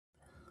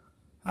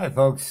Hi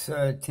folks,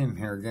 Tim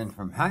here again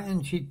from High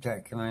End Cheap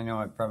Tech, and I know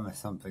I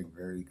promised something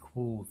very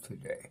cool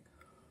today.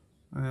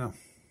 Well,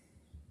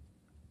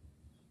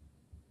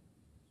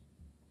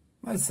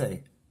 let's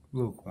say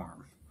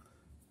lukewarm.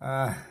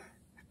 Uh,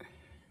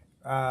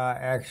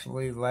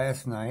 actually,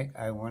 last night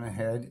I went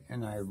ahead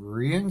and I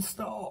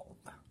reinstalled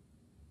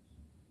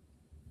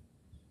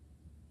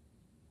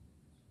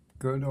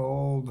good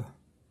old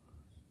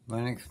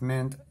Linux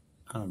Mint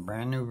on a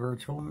brand new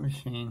virtual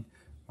machine.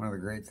 One of the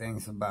great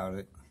things about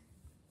it.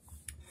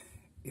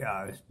 Yeah,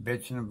 I was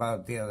bitching about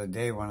it the other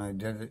day when I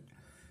did it.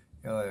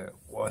 It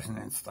wasn't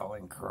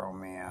installing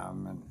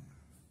Chromium, and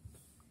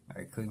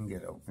I couldn't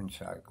get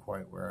OpenShot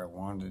quite where I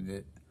wanted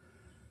it.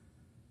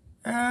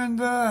 And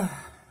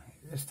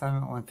this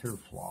time it went through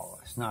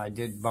flawless. Now I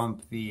did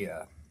bump the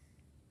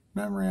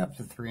memory up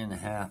to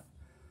 3.5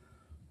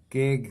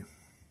 gig,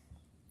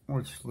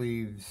 which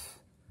leaves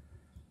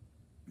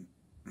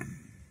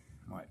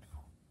what?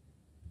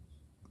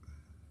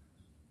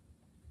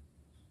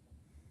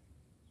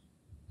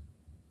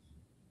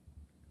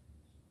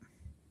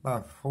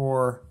 About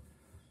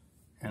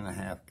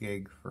 4.5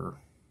 gig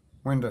for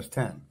Windows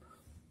 10.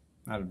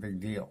 Not a big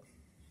deal.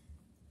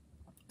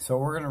 So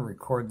we're going to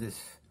record this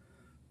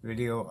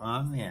video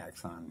on the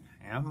Axon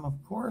M,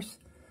 of course,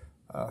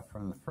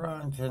 from the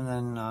front, and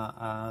then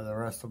the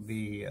rest will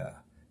be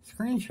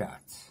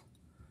screenshots,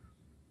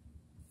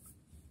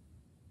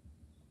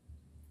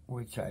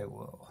 which I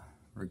will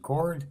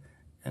record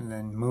and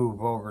then move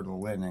over to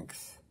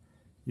Linux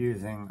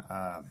using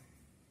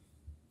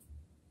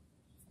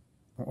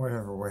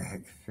whatever way I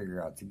can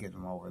figure out to get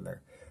them over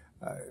there.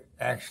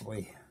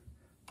 Actually,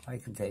 I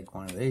can take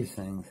one of these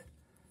things,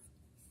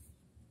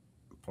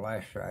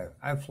 flash drive,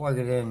 I plug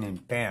it in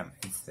and bam,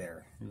 it's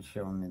there. It's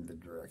showing me the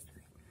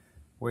directory.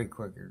 Way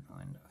quicker than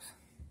Windows.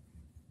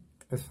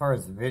 As far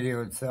as the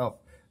video itself,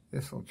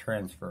 this will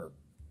transfer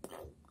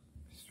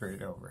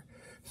straight over.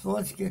 So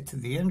let's get to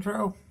the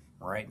intro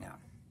right now.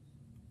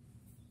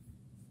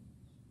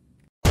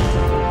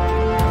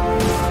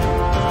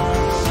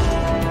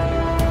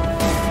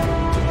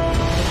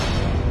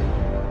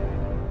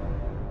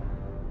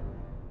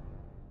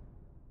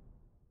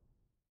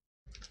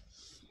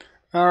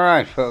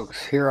 Alright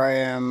folks, here I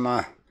am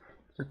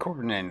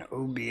recording in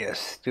OBS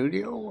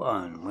Studio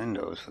on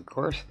Windows, of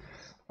course,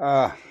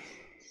 because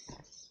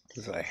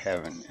I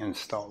haven't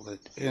installed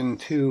it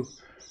into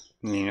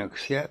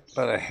Linux yet,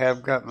 but I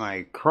have got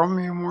my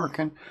Chromium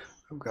working,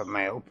 I've got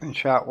my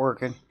OpenShot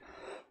working,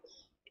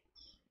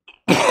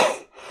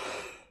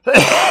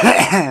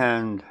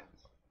 and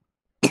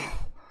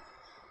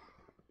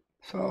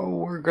so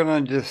we're gonna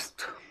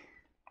just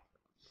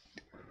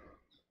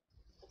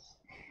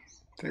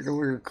take a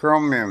look at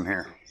Chromium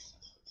here.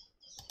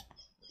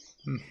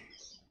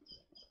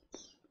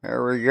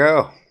 There we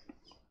go.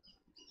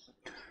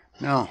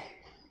 Now,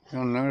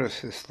 you'll notice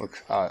this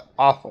looks an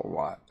awful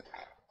lot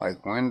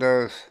like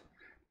Windows.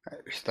 Got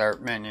your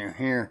start menu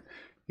here,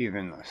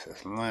 even though this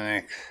is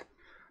Linux.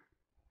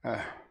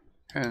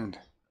 And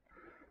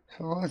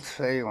so let's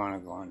say you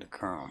want to go into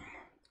Chrome,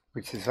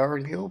 which is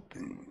already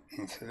open.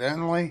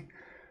 Incidentally,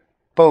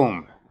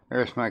 boom,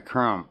 there's my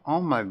Chrome, all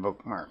my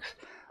bookmarks,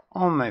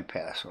 all my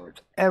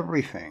passwords,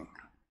 everything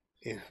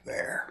is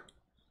there.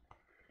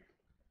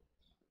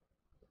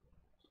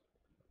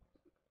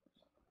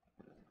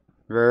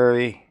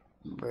 Very,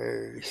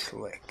 very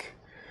slick.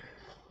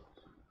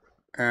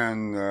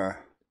 And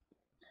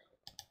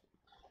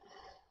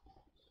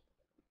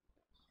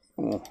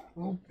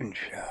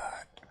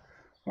OpenShot.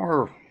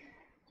 We're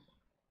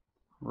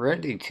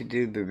ready to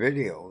do the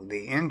video.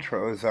 The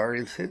intro is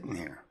already sitting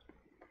here.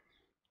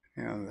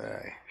 You know, that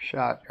I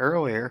shot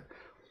earlier.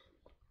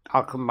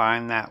 I'll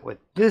combine that with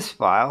this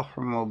file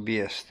from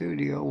OBS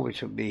Studio,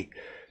 which will be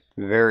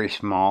very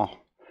small,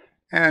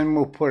 and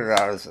we'll put it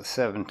out as a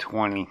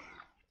 720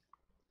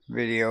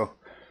 video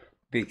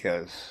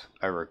because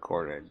I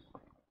recorded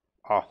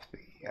off the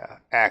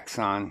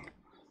Axon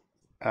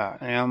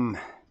M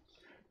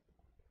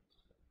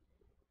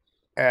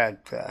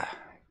at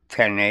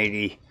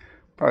 1080.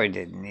 Probably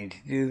didn't need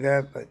to do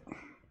that, but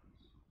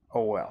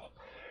oh well.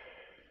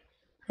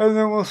 And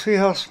then we'll see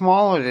how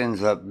small it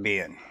ends up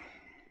being.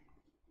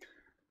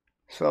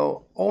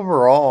 So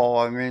overall,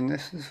 I mean,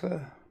 this is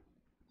a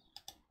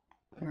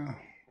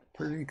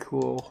pretty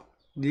cool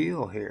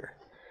deal here.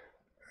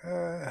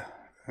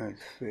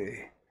 Let's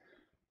see.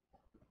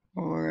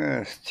 We're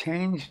going to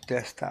change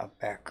desktop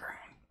background.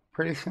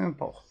 Pretty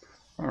simple.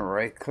 I'm going to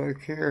right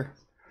click here.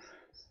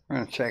 I'm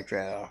going to check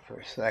that out for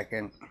a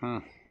second. I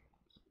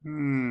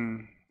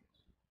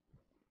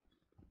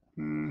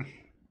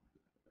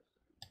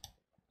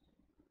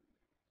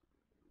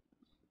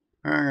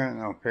got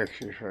no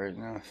pictures right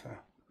now, so.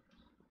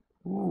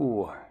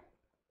 Ooh.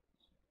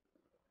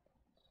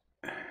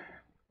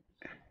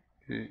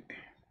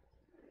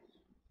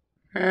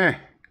 Got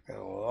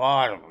a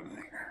lot of them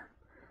there.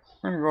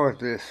 I'm going to go with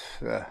this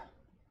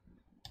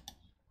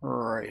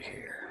right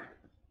here.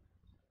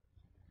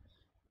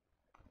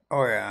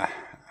 Oh yeah.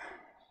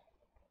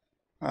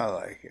 I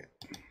like it.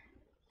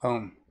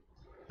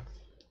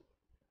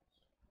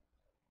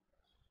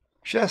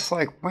 just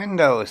like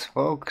Windows,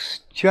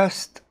 folks.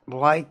 Just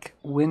like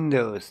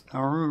Windows.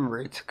 Now remember,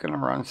 it's going to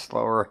run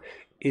slower.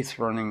 It's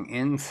running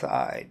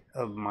inside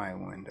of my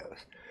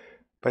Windows.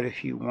 But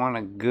if you want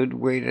a good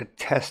way to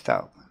test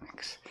out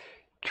Linux,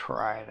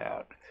 try it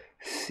out.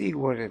 See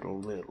what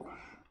it'll do.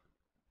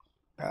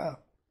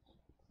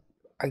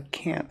 I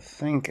can't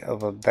think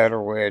of a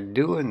better way of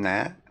doing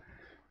that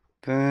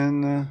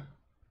than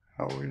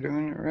how we're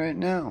doing it right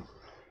now.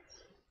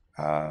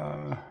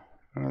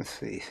 Let's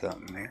see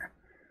something here.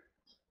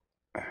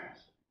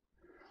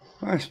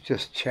 Let's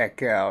just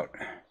check out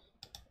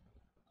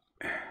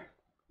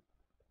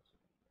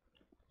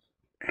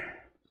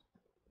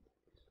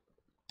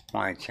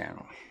my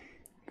channel.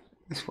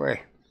 This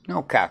way,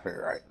 no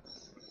copyright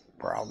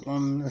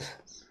problems.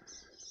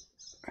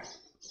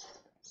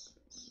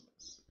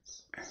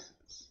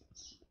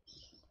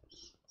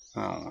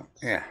 Oh,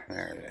 yeah,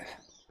 there it is.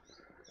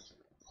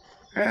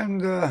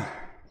 And,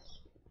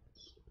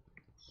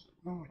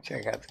 we'll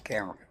check out the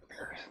camera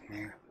comparison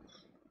here.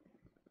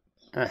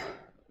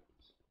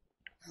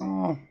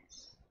 Oh,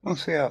 we'll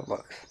see how it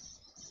looks.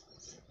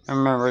 And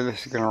remember,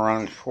 this is going to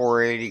run at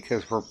 480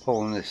 because we're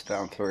pulling this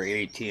down through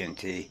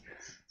AT&T.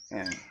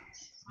 And,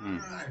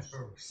 Alright,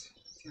 folks.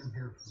 Tim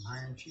here from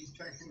High and Cheap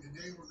Tech, and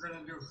today we're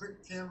going to do a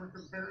quick camera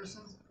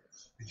comparison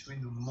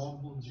between the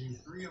Mobile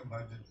G3, a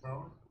budget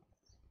phone,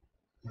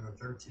 with a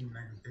 13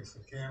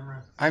 megapixel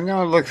camera. I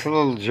know it looks a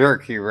little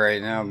jerky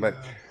right now, but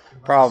the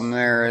problem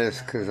there is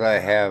because I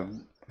have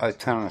a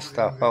ton of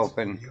stuff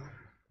open.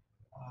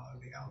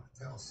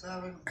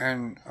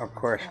 And of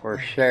course we're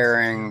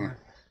sharing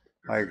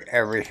like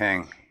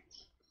everything.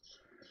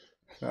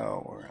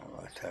 So we're going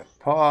to let that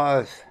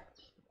pause.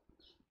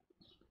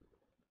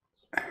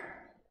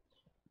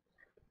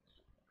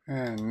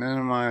 And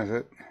minimize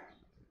it.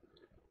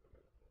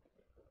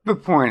 The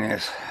point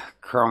is,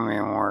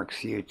 Chromium works,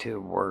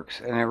 YouTube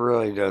works, and it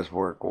really does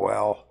work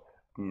well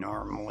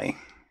normally.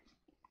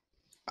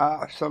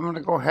 So I'm going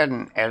to go ahead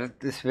and edit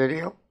this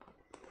video,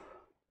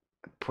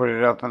 put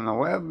it up on the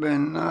web,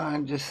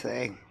 and just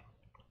say,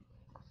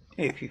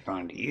 if you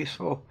find it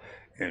useful,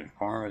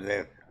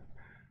 informative,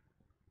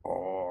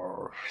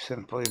 or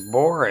simply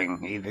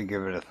boring, either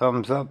give it a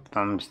thumbs up,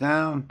 thumbs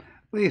down,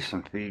 leave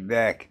some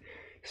feedback,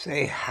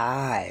 say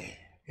hi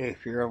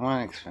if you're a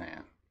Linux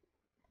fan.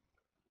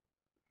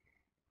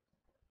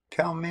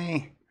 Tell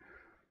me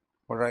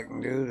what I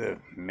can do to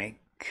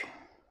make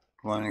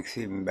Linux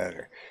even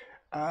better.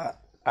 I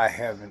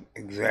haven't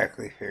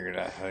exactly figured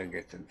out how to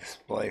get the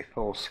display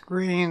full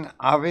screen,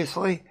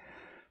 obviously,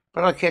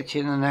 but I'll catch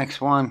you in the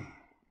next one.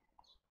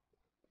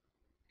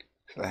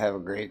 So have a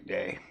great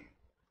day.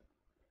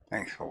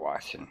 Thanks for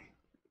watching.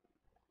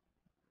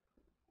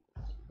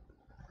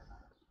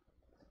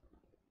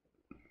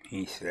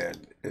 He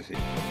said, is he?